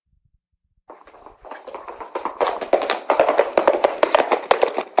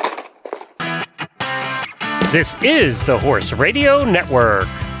This is the Horse Radio Network.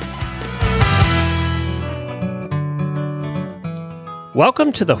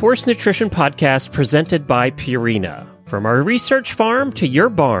 Welcome to the Horse Nutrition Podcast presented by Purina. From our research farm to your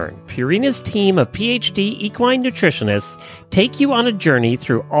barn, Purina's team of PhD equine nutritionists take you on a journey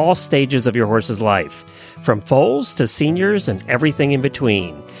through all stages of your horse's life, from foals to seniors and everything in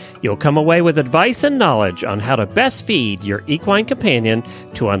between. You'll come away with advice and knowledge on how to best feed your equine companion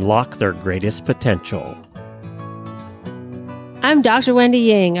to unlock their greatest potential. I'm Dr. Wendy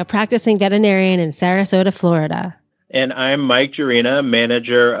Ying, a practicing veterinarian in Sarasota, Florida. And I'm Mike Jerina,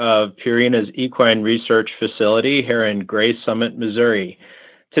 manager of Purina's Equine Research Facility here in Gray Summit, Missouri.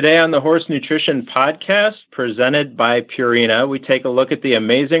 Today on the Horse Nutrition Podcast, presented by Purina, we take a look at the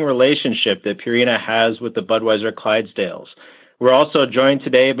amazing relationship that Purina has with the Budweiser Clydesdales. We're also joined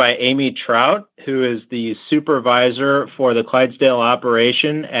today by Amy Trout, who is the supervisor for the Clydesdale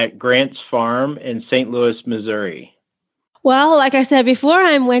operation at Grant's Farm in St. Louis, Missouri. Well, like I said before,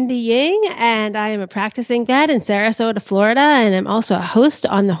 I'm Wendy Ying, and I am a practicing vet in Sarasota, Florida, and I'm also a host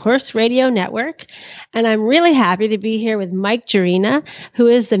on the Horse Radio Network. And I'm really happy to be here with Mike Jerina, who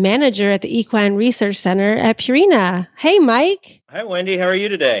is the manager at the Equine Research Center at Purina. Hey, Mike. Hi, Wendy. How are you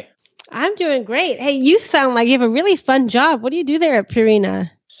today? I'm doing great. Hey, you sound like you have a really fun job. What do you do there at Purina?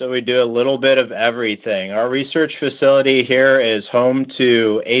 So we do a little bit of everything. Our research facility here is home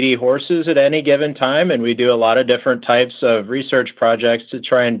to 80 horses at any given time, and we do a lot of different types of research projects to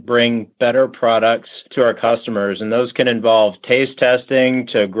try and bring better products to our customers. And those can involve taste testing,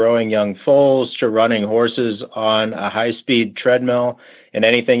 to growing young foals, to running horses on a high-speed treadmill, and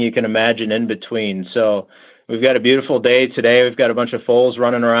anything you can imagine in between. So we've got a beautiful day today. We've got a bunch of foals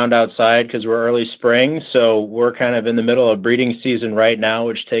running around outside because we're early spring. So we're kind of in the middle of breeding season right now,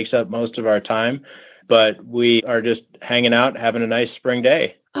 which takes up most of our time. But we are just hanging out, having a nice spring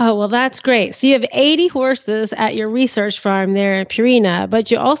day. Oh, well, that's great. So you have 80 horses at your research farm there at Purina, but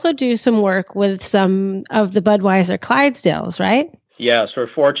you also do some work with some of the Budweiser Clydesdales, right? Yes, we're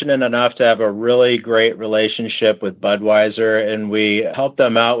fortunate enough to have a really great relationship with Budweiser, and we help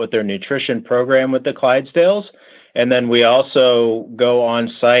them out with their nutrition program with the Clydesdales. And then we also go on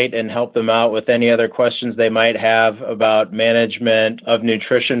site and help them out with any other questions they might have about management of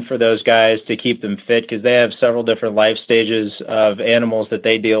nutrition for those guys to keep them fit, because they have several different life stages of animals that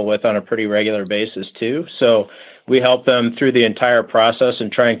they deal with on a pretty regular basis too. So we help them through the entire process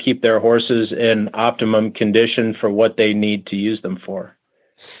and try and keep their horses in optimum condition for what they need to use them for.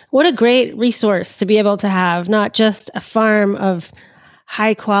 What a great resource to be able to have, not just a farm of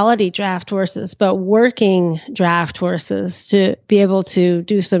high quality draft horses, but working draft horses to be able to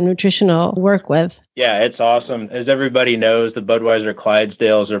do some nutritional work with. Yeah, it's awesome. As everybody knows, the Budweiser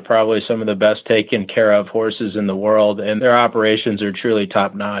Clydesdales are probably some of the best taken care of horses in the world, and their operations are truly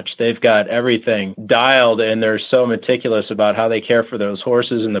top-notch. They've got everything dialed, and they're so meticulous about how they care for those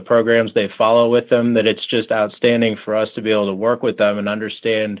horses and the programs they follow with them that it's just outstanding for us to be able to work with them and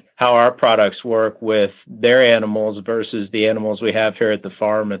understand how our products work with their animals versus the animals we have here at the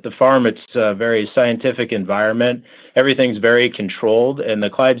farm. At the farm, it's a very scientific environment. Everything's very controlled, and the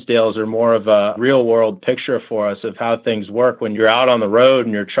Clydesdales are more of a real-world picture for us of how things work when you're out on the road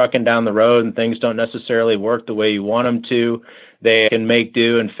and you're trucking down the road and things don't necessarily work the way you want them to. They can make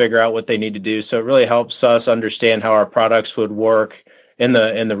do and figure out what they need to do. So it really helps us understand how our products would work in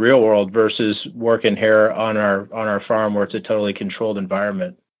the real world versus working here on our farm where it's a totally controlled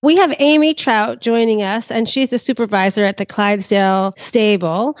environment. We have Amy Trout joining us, and she's the supervisor at the Clydesdale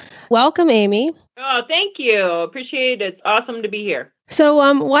Stable. Welcome, Amy. Oh, thank you. Appreciate it. It's awesome to be here. So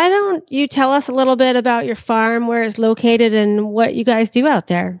why don't you tell us a little bit about your farm, where it's located, and what you guys do out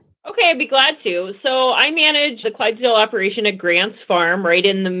there? Okay, I'd be glad to. So I manage the Clydesdale operation at Grant's Farm right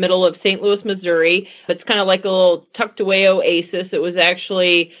in the middle of St. Louis, Missouri. It's kind of like a little tucked away oasis. It was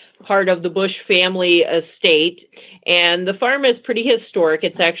actually part of the Bush family estate. And the farm is pretty historic.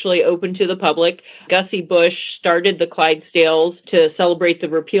 It's actually open to the public. Gussie Bush started the Clydesdales to celebrate the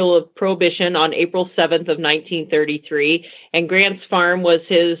repeal of Prohibition on April 7th of 1933. And Grant's Farm was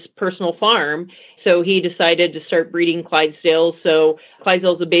his personal farm. So he decided to start breeding Clydesdales. So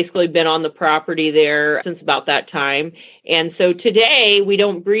Clydesdales have basically been on the property there since about that time. And so today we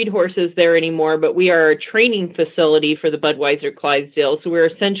don't breed horses there anymore, but we are a training facility for the Budweiser Clydesdales. So we're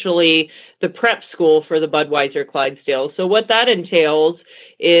essentially the prep school for the Budweiser Clydesdales. So what that entails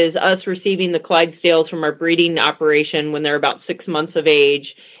is us receiving the Clydesdales from our breeding operation when they're about 6 months of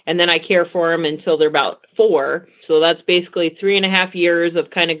age. And then I care for them until they're about 4. So that's basically 3.5 years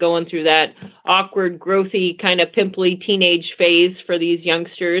of kind of going through that awkward, growthy, kind of pimply teenage phase for these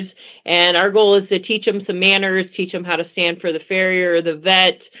youngsters. And our goal is to teach them some manners, teach them how to stand for the farrier or the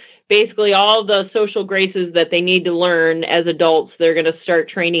vet, basically all the social graces that they need to learn as adults, they're going to start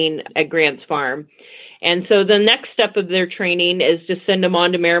training at Grant's Farm. And so the next step of their training is to send them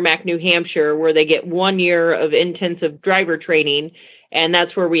on to Merrimack, New Hampshire, where they get 1 year of intensive driver training. And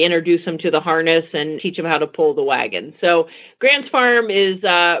that's where we introduce them to the harness and teach them how to pull the wagon. So Grant's Farm is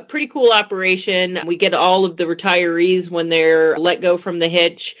a pretty cool operation. We get all of the retirees when they're let go from the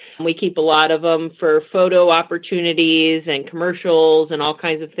hitch. We keep a lot of them for photo opportunities and commercials and all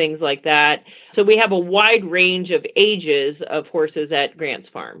kinds of things like that. So we have a wide range of ages of horses at Grant's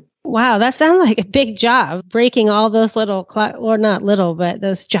Farm. Wow, that sounds like a big job, breaking all those little, or not little, but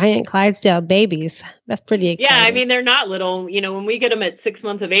those giant Clydesdale babies. That's pretty exciting. Yeah, I mean, they're not little. You know, when we get them at 6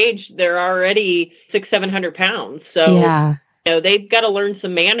 months of age, they're already 600-700 pounds. So yeah. You know, they've got to learn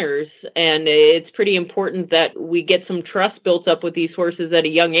some manners, and it's pretty important that we get some trust built up with these horses at a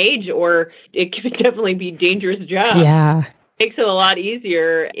young age, or it could definitely be a dangerous job. Yeah. It makes it a lot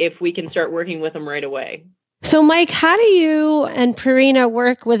easier if we can start working with them right away. So, Mike, how do you and Purina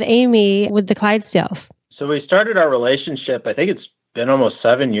work with Amy with the Clydesdales? So we started our relationship, I think it's been almost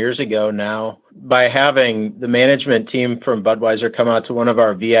 7 years ago now, by having the management team from Budweiser come out to one of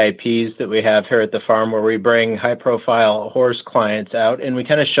our VIPs that we have here at the farm, where we bring high-profile horse clients out and we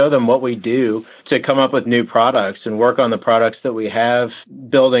kind of show them what we do to come up with new products and work on the products that we have,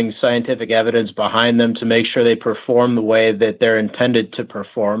 building scientific evidence behind them to make sure they perform the way that they're intended to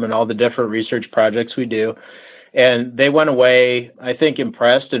perform, and all the different research projects we do. And they went away, I think,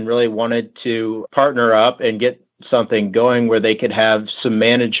 impressed and really wanted to partner up and get something going where they could have some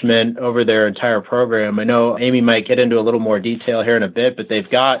management over their entire program. I know Amy might get into a little more detail here in a bit, but they've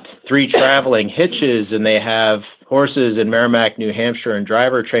got 3 traveling hitches, and they have horses in Merrimack, New Hampshire, and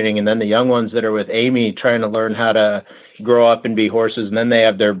driver training, and then the young ones that are with Amy trying to learn how to grow up and be horses. And then they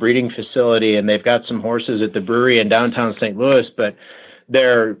have their breeding facility, and they've got some horses at the brewery in downtown St. Louis. But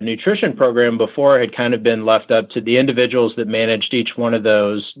their nutrition program before had kind of been left up to the individuals that managed each one of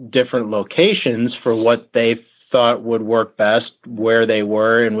those different locations for what they thought would work best where they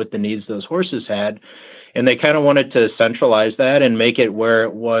were and with the needs those horses had. And they kind of wanted to centralize that and make it where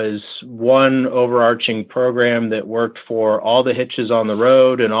it was one overarching program that worked for all the hitches on the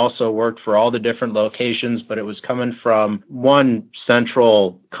road and also worked for all the different locations, but it was coming from one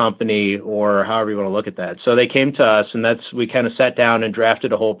central company, or however you want to look at that. So they came to us, and we kind of sat down and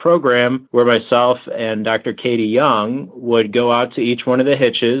drafted a whole program where myself and Dr. Katie Young would go out to each one of the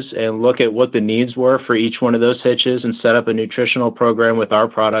hitches and look at what the needs were for each one of those hitches and set up a nutritional program with our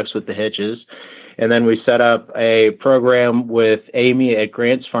products with the hitches. And then we set up a program with Amy at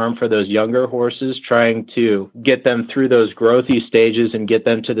Grant's Farm for those younger horses, trying to get them through those growthy stages and get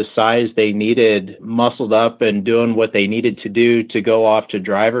them to the size they needed, muscled up and doing what they needed to do to go off to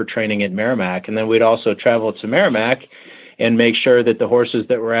driver training at Merrimack. And then we'd also travel to Merrimack and make sure that the horses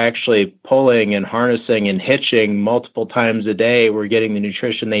that were actually pulling and harnessing and hitching multiple times a day were getting the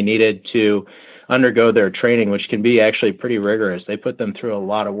nutrition they needed to undergo their training, which can be actually pretty rigorous. They put them through a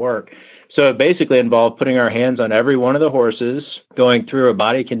lot of work. So it basically involved putting our hands on every one of the horses, going through a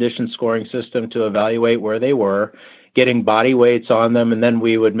body condition scoring system to evaluate where they were, getting body weights on them, and then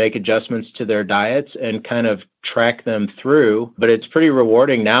we would make adjustments to their diets and kind of track them through. But it's pretty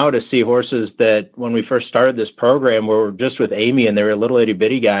rewarding now to see horses that when we first started this program were just with Amy and they were little itty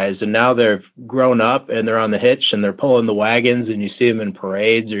bitty guys, and now they've grown up and they're on the hitch and they're pulling the wagons, and you see them in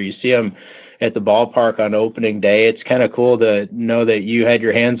parades or you see them at the ballpark on opening day. It's kind of cool to know that you had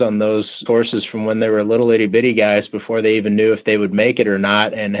your hands on those horses from when they were little itty bitty guys before they even knew if they would make it or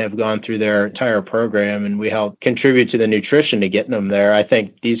not, and have gone through their entire program. And we help contribute to the nutrition to getting them there. I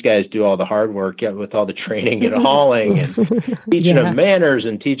think these guys do all the hard work with all the training and hauling and teaching them manners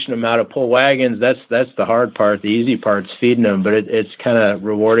and teaching them how to pull wagons. That's the hard part. The easy part's feeding them, but it's kind of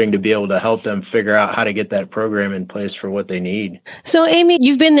rewarding to be able to help them figure out how to get that program in place for what they need. So, Amy,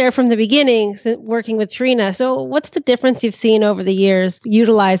 you've been there from the beginning, working with Purina. So what's the difference you've seen over the years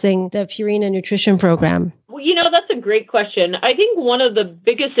utilizing the Purina nutrition program? Well, that's a great question. I think one of the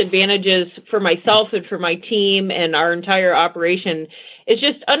biggest advantages for myself and for my team and our entire operation is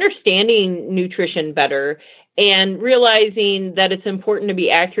just understanding nutrition better and realizing that it's important to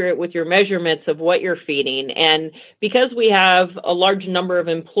be accurate with your measurements of what you're feeding. And because we have a large number of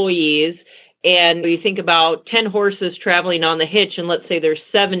employees, and we think about 10 horses traveling on the hitch, and let's say there's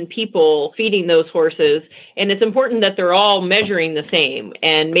 7 people feeding those horses, and it's important that they're all measuring the same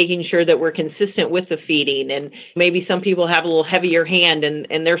and making sure that we're consistent with the feeding. And maybe some people have a little heavier hand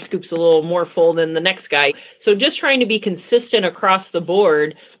and their scoop's a little more full than the next guy. So just trying to be consistent across the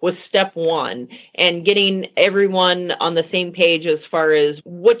board was step one, and getting everyone on the same page as far as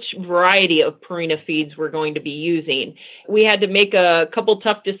which variety of Purina feeds we're going to be using. We had to make a couple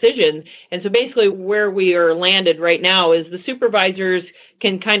tough decisions. And so basically where we are landed right now is the supervisors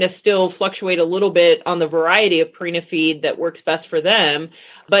can kind of still fluctuate a little bit on the variety of Purina feed that works best for them.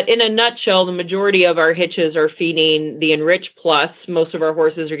 But in a nutshell, the majority of our hitches are feeding the Enrich Plus. Most of our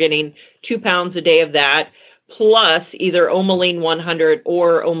horses are getting 2 pounds a day of that, plus either Omaline 100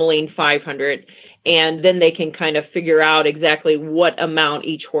 or Omaline 500. And then they can kind of figure out exactly what amount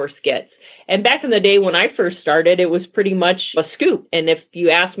each horse gets. And back in the day when I first started, it was pretty much a scoop. And if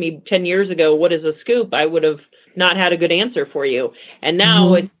you asked me 10 years ago, what is a scoop, I would have not had a good answer for you. And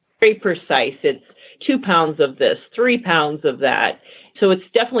now it's very precise. It's 2 pounds of this, 3 pounds of that. So it's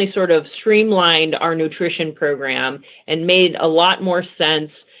definitely sort of streamlined our nutrition program and made a lot more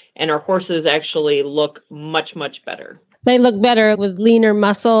sense. And our horses actually look much, much better. They look better with leaner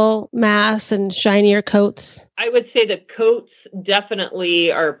muscle mass and shinier coats. I would say the coats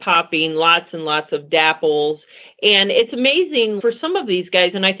definitely are popping, lots and lots of dapples. And it's amazing for some of these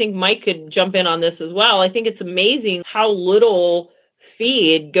guys, and I think Mike could jump in on this as well. I think it's amazing how little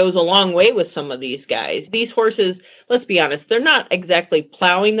feed goes a long way with some of these guys. These horses, let's be honest, they're not exactly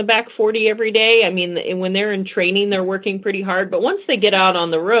plowing the back 40 every day. I mean, when they're in training, they're working pretty hard. But once they get out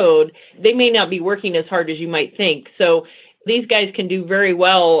on the road, they may not be working as hard as you might think. So these guys can do very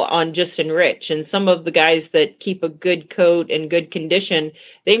well on just Enrich. And some of the guys that keep a good coat and good condition,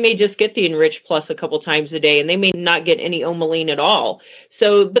 they may just get the Enrich Plus a couple times a day, and they may not get any Omaline at all.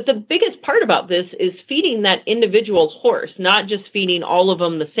 So, but the biggest part about this is feeding that individual horse, not just feeding all of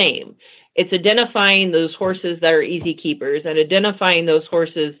them the same. It's identifying those horses that are easy keepers and identifying those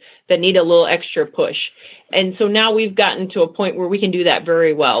horses that need a little extra push. And so now we've gotten to a point where we can do that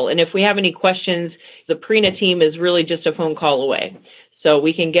very well. And if we have any questions, the Purina team is really just a phone call away. So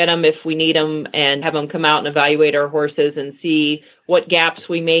we can get them if we need them and have them come out and evaluate our horses and see what gaps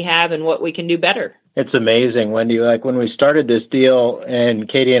we may have and what we can do better. It's amazing, Wendy. Like when we started this deal and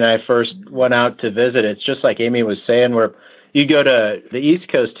Katie and I first went out to visit, it's just like Amy was saying, where you go to the East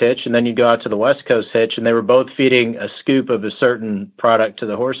Coast hitch and then you go out to the West Coast hitch, and they were both feeding a scoop of a certain product to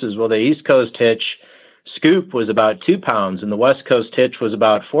the horses. Well, the East Coast hitch scoop was about 2 pounds and the West Coast hitch was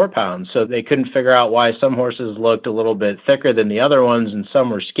about 4 pounds. So they couldn't figure out why some horses looked a little bit thicker than the other ones and some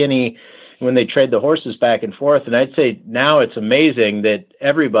were skinny when they trade the horses back and forth. And I'd say now it's amazing that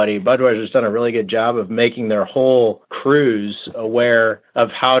everybody, Budweiser's done a really good job of making their whole crews aware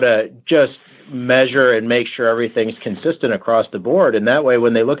of how to just measure and make sure everything's consistent across the board. And that way,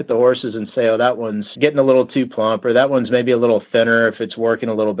 when they look at the horses and say, oh, that one's getting a little too plump, or that one's maybe a little thinner if it's working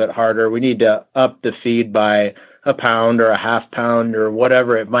a little bit harder, we need to up the feed by a pound or a half pound or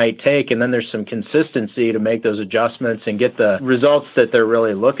whatever it might take. And then there's some consistency to make those adjustments and get the results that they're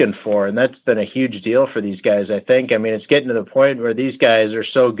really looking for. And that's been a huge deal for these guys, I think. I mean, it's getting to the point where these guys are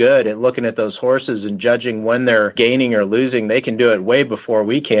so good at looking at those horses and judging when they're gaining or losing. They can do it way before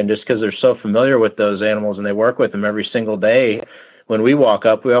we can just because they're so familiar with those animals and they work with them every single day. When we walk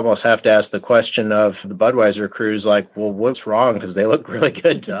up, we almost have to ask the question of the Budweiser crews, like, well, what's wrong? Because they look really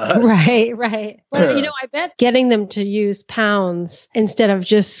good to us. Right, right. Well, I bet getting them to use pounds instead of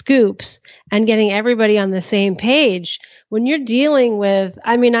just scoops and getting everybody on the same page. When you're dealing with,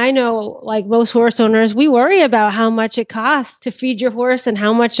 I know like most horse owners, we worry about how much it costs to feed your horse and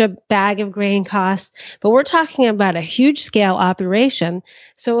how much a bag of grain costs. But we're talking about a huge scale operation.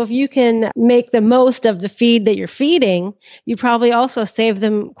 So if you can make the most of the feed that you're feeding, you probably also save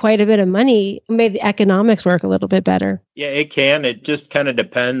them quite a bit of money, made the economics work a little bit better. Yeah, it can. It just kind of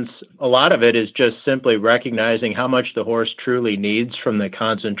depends. A lot of it is just simply recognizing how much the horse truly needs from the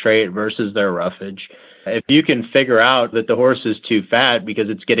concentrate versus their roughage. If you can figure out that the horse is too fat because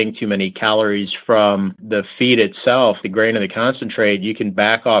it's getting too many calories from the feed itself, the grain of the concentrate, you can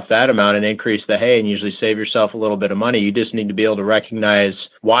back off that amount and increase the hay and usually save yourself a little bit of money. You just need to be able to recognize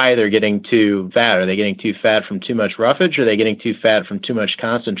why they're getting too fat. Are they getting too fat from too much roughage? Or are they getting too fat from too much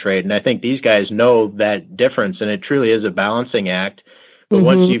concentrate? And I think these guys know that difference, and it truly is a balancing act. But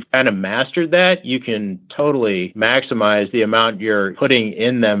once you've kind of mastered that, you can totally maximize the amount you're putting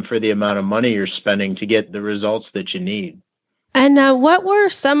in them for the amount of money you're spending to get the results that you need. And what were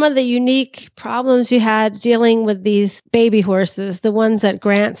some of the unique problems you had dealing with these baby horses, the ones at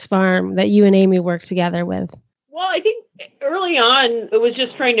Grant's farm that you and Amy worked together with? Well, I think early on, it was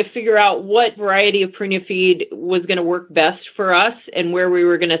just trying to figure out what variety of Purina feed was going to work best for us and where we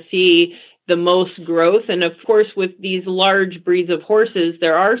were going to see the most growth. And of course, with these large breeds of horses,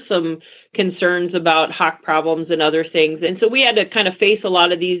 there are some concerns about hock problems and other things. And so we had to kind of face a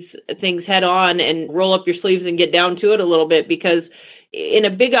lot of these things head on and roll up your sleeves and get down to it a little bit, because in a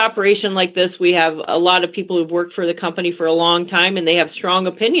big operation like this, we have a lot of people who've worked for the company for a long time, and they have strong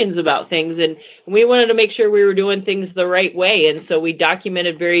opinions about things. And we wanted to make sure we were doing things the right way. And so we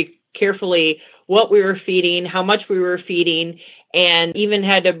documented very carefully what we were feeding, how much we were feeding, and even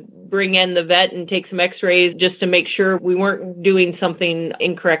had to bring in the vet and take some x-rays just to make sure we weren't doing something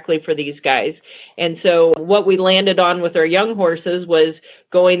incorrectly for these guys. And so what we landed on with our young horses was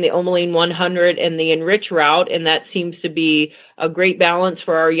going the Omeline 100 and the Enrich route, and that seems to be a great balance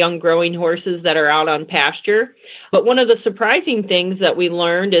for our young growing horses that are out on pasture. But one of the surprising things that we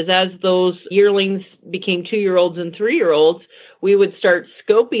learned is as those yearlings became 2-year-olds and 3-year-olds, we would start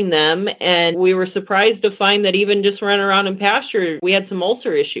scoping them, and we were surprised to find that even just running around in pasture, we had some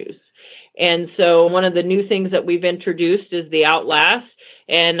ulcer issues. And so one of the new things that we've introduced is the Outlast,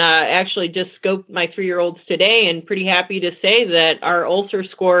 and actually just scoped my 3-year-olds today, and pretty happy to say that our ulcer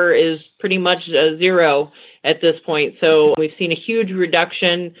score is pretty much 0 at this point. So we've seen a huge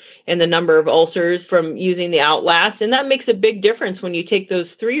reduction in the number of ulcers from using the Outlast. And that makes a big difference when you take those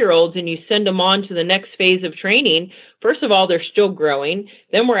 3-year-olds and you send them on to the next phase of training. First of all, they're still growing.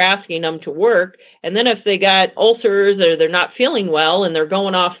 Then we're asking them to work. And then if they got ulcers or they're not feeling well and they're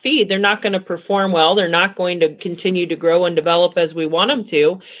going off feed, they're not going to perform well. They're not going to continue to grow and develop as we want them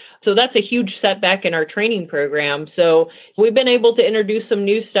to. So that's a huge setback in our training program. So we've been able to introduce some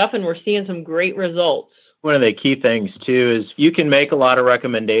new stuff, and we're seeing some great results. One of the key things, too, is you can make a lot of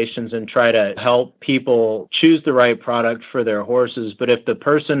recommendations and try to help people choose the right product for their horses. But if the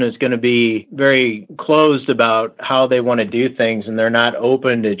person is going to be very closed about how they want to do things and they're not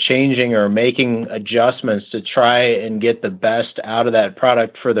open to changing or making adjustments to try and get the best out of that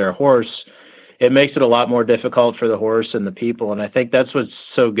product for their horse, it makes it a lot more difficult for the horse and the people. And I think that's what's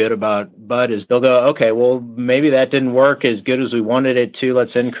so good about Bud is they'll go, okay, well, maybe that didn't work as good as we wanted it to.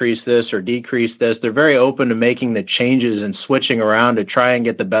 Let's increase this or decrease this. They're very open to making the changes and switching around to try and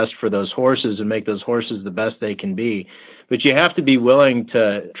get the best for those horses and make those horses the best they can be. But you have to be willing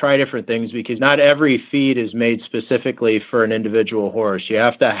to try different things because not every feed is made specifically for an individual horse. You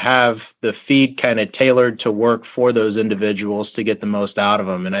have to have the feed kind of tailored to work for those individuals to get the most out of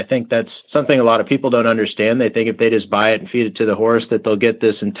them. And I think that's something a lot of people don't understand. They think if they just buy it and feed it to the horse that they'll get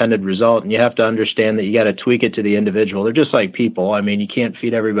this intended result. And you have to understand that you got to tweak it to the individual. They're just like people. I mean, you can't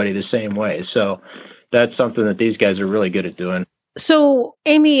feed everybody the same way. So that's something that these guys are really good at doing. So,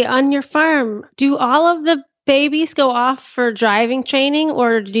 Amy, on your farm, do all of the babies go off for driving training,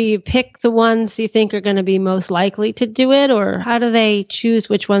 or do you pick the ones you think are going to be most likely to do it, or how do they choose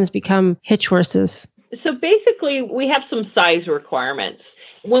which ones become hitch horses? So basically, we have some size requirements.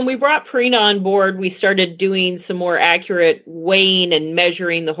 When we brought Purina on board, we started doing some more accurate weighing and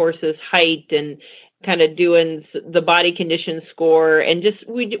measuring the horse's height and kind of doing the body condition score. And just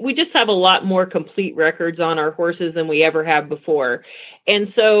we just have a lot more complete records on our horses than we ever have before.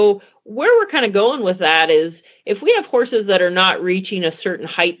 And so where we're kind of going with that is if we have horses that are not reaching a certain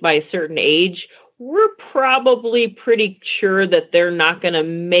height by a certain age, we're probably pretty sure that they're not going to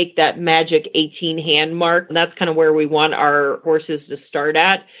make that magic 18 hand mark. And that's kind of where we want our horses to start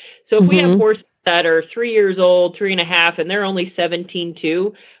at. So if we have horses that are 3 years old, 3.5, and they're only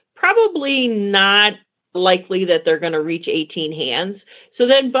 17.2, probably not likely that they're going to reach 18 hands. So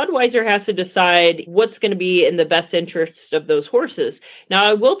then Budweiser has to decide what's going to be in the best interest of those horses. Now,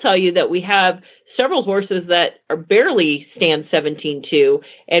 I will tell you that we have several horses that are barely stand 17.2,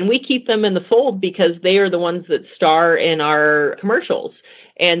 and we keep them in the fold because they are the ones that star in our commercials.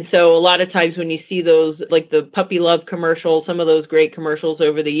 And so a lot of times when you see those, like the Puppy Love commercials, some of those great commercials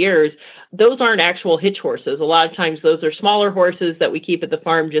over the years, those aren't actual hitch horses. A lot of times those are smaller horses that we keep at the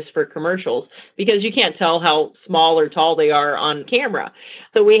farm just for commercials because you can't tell how small or tall they are on camera.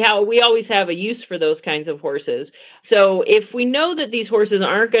 So we always have a use for those kinds of horses. So if we know that these horses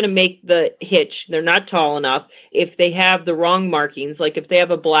aren't going to make the hitch, they're not tall enough, if they have the wrong markings, like if they have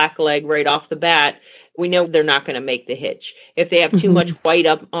a black leg right off the bat, we know they're not going to make the hitch. If they have too much white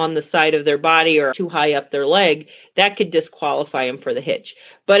up on the side of their body or too high up their leg, that could disqualify them for the hitch.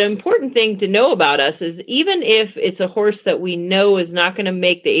 But an important thing to know about us is even if it's a horse that we know is not going to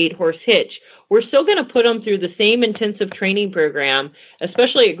make the 8-horse hitch, we're still going to put them through the same intensive training program,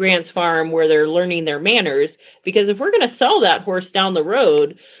 especially at Grant's Farm where they're learning their manners, because if we're going to sell that horse down the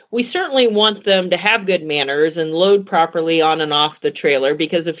road, we certainly want them to have good manners and load properly on and off the trailer,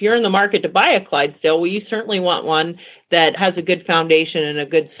 because if you're in the market to buy a Clydesdale, well, you certainly want one that has a good foundation and a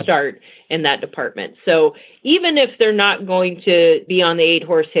good start in that department. So even if they're not going to be on the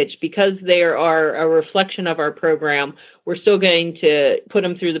 8-horse hitch, because they are a reflection of our program, we're still going to put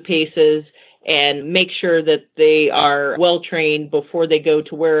them through the paces and make sure that they are well trained before they go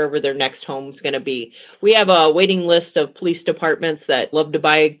to wherever their next home is going to be. We have a waiting list of police departments that love to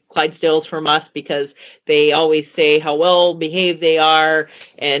buy Clydesdales from us because they always say how well behaved they are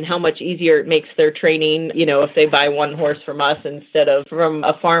and how much easier it makes their training, if they buy one horse from us instead of from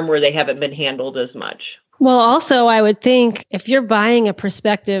a farm where they haven't been handled as much. Well, also, I would think if you're buying a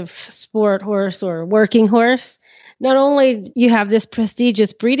prospective sport horse or working horse, not only you have this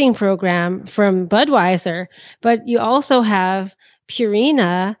prestigious breeding program from Budweiser, but you also have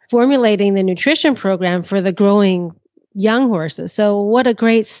Purina formulating the nutrition program for the growing young horses. So what a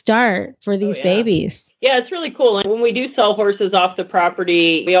great start for these babies. Yeah, it's really cool. And when we do sell horses off the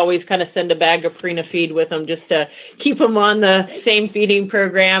property, we always kind of send a bag of Purina feed with them just to keep them on the same feeding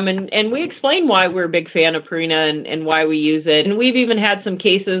program. And we explain why we're a big fan of Purina and why we use it. And we've even had some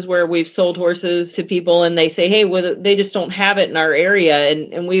cases where we've sold horses to people and they say, hey, well, they just don't have it in our area.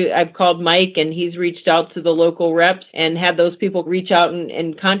 And I've called Mike and he's reached out to the local reps and had those people reach out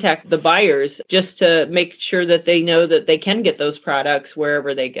and contact the buyers just to make sure that they know that they can get those products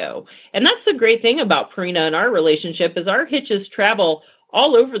wherever they go. And that's the great thing about Purina and our relationship is our hitches travel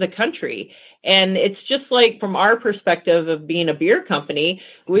all over the country. And it's just like from our perspective of being a beer company,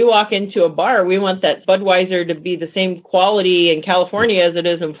 we walk into a bar, we want that Budweiser to be the same quality in California as it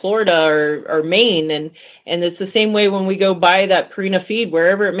is in Florida or Maine. And it's the same way when we go buy that Purina feed,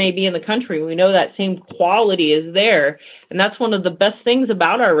 wherever it may be in the country, we know that same quality is there. And that's one of the best things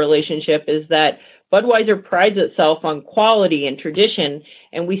about our relationship is that Budweiser prides itself on quality and tradition,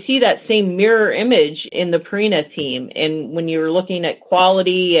 and we see that same mirror image in the Purina team. And when you're looking at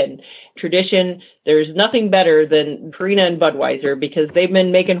quality and tradition, there's nothing better than Purina and Budweiser because they've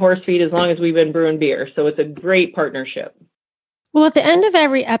been making horse feed as long as we've been brewing beer. So it's a great partnership. Well, at the end of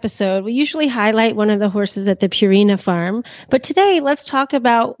every episode, we usually highlight one of the horses at the Purina farm. But today, let's talk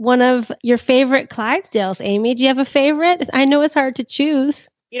about one of your favorite Clydesdales. Amy, do you have a favorite? I know it's hard to choose.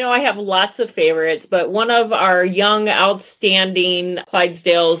 I have lots of favorites, but one of our young, outstanding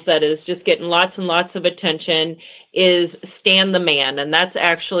Clydesdales that is just getting lots and lots of attention is Stan the Man, and that's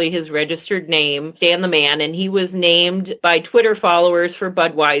actually his registered name, Stan the Man, and he was named by Twitter followers for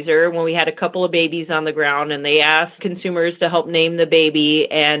Budweiser when we had a couple of babies on the ground, and they asked consumers to help name the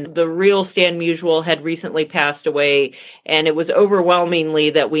baby, and the real Stan Musial had recently passed away, and it was overwhelmingly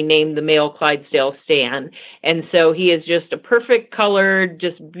that we named the male Clydesdale Stan, and so he is just a perfect colored,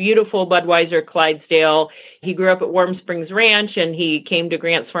 just beautiful Budweiser Clydesdale. He grew up at Warm Springs Ranch, and he came to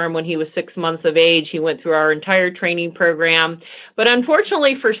Grant's Farm when he was 6 months of age. He went through our entire training program. But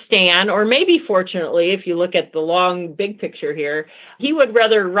unfortunately for Stan, or maybe fortunately, if you look at the long, big picture here, he would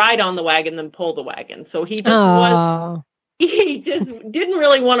rather ride on the wagon than pull the wagon. So he just he just didn't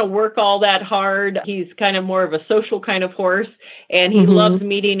really want to work all that hard. He's kind of more of a social kind of horse, and he loves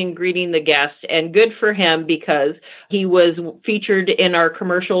meeting and greeting the guests. And good for him because he was featured in our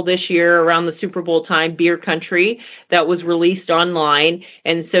commercial this year around the Super Bowl time, Beer Country, that was released online.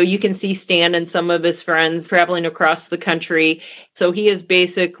 And so you can see Stan and some of his friends traveling across the country. So he has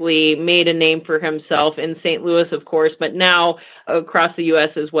basically made a name for himself in St. Louis, of course, but now across the U.S.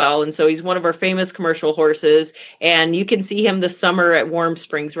 as well. And so he's one of our famous commercial horses. And you can see him this summer at Warm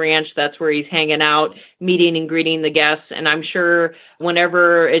Springs Ranch. That's where he's hanging out, meeting and greeting the guests. And I'm sure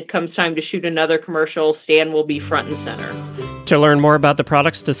whenever it comes time to shoot another commercial, Stan will be front and center. To learn more about the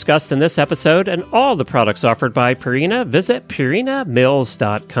products discussed in this episode and all the products offered by Purina, visit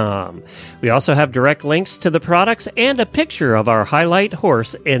purinamills.com. We also have direct links to the products and a picture of our highlight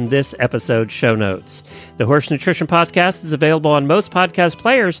horse in this episode's show notes. The Horse Nutrition Podcast is available on most podcast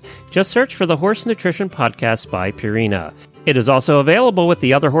players. Just search for the Horse Nutrition Podcast by Purina. It is also available with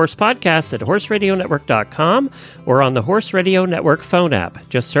the other horse podcasts at horseradionetwork.com or on the Horse Radio Network phone app.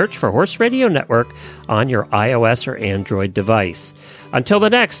 Just search for Horse Radio Network on your iOS or Android device. Until the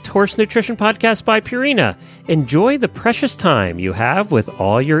next Horse Nutrition Podcast by Purina, enjoy the precious time you have with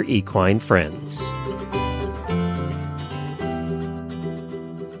all your equine friends.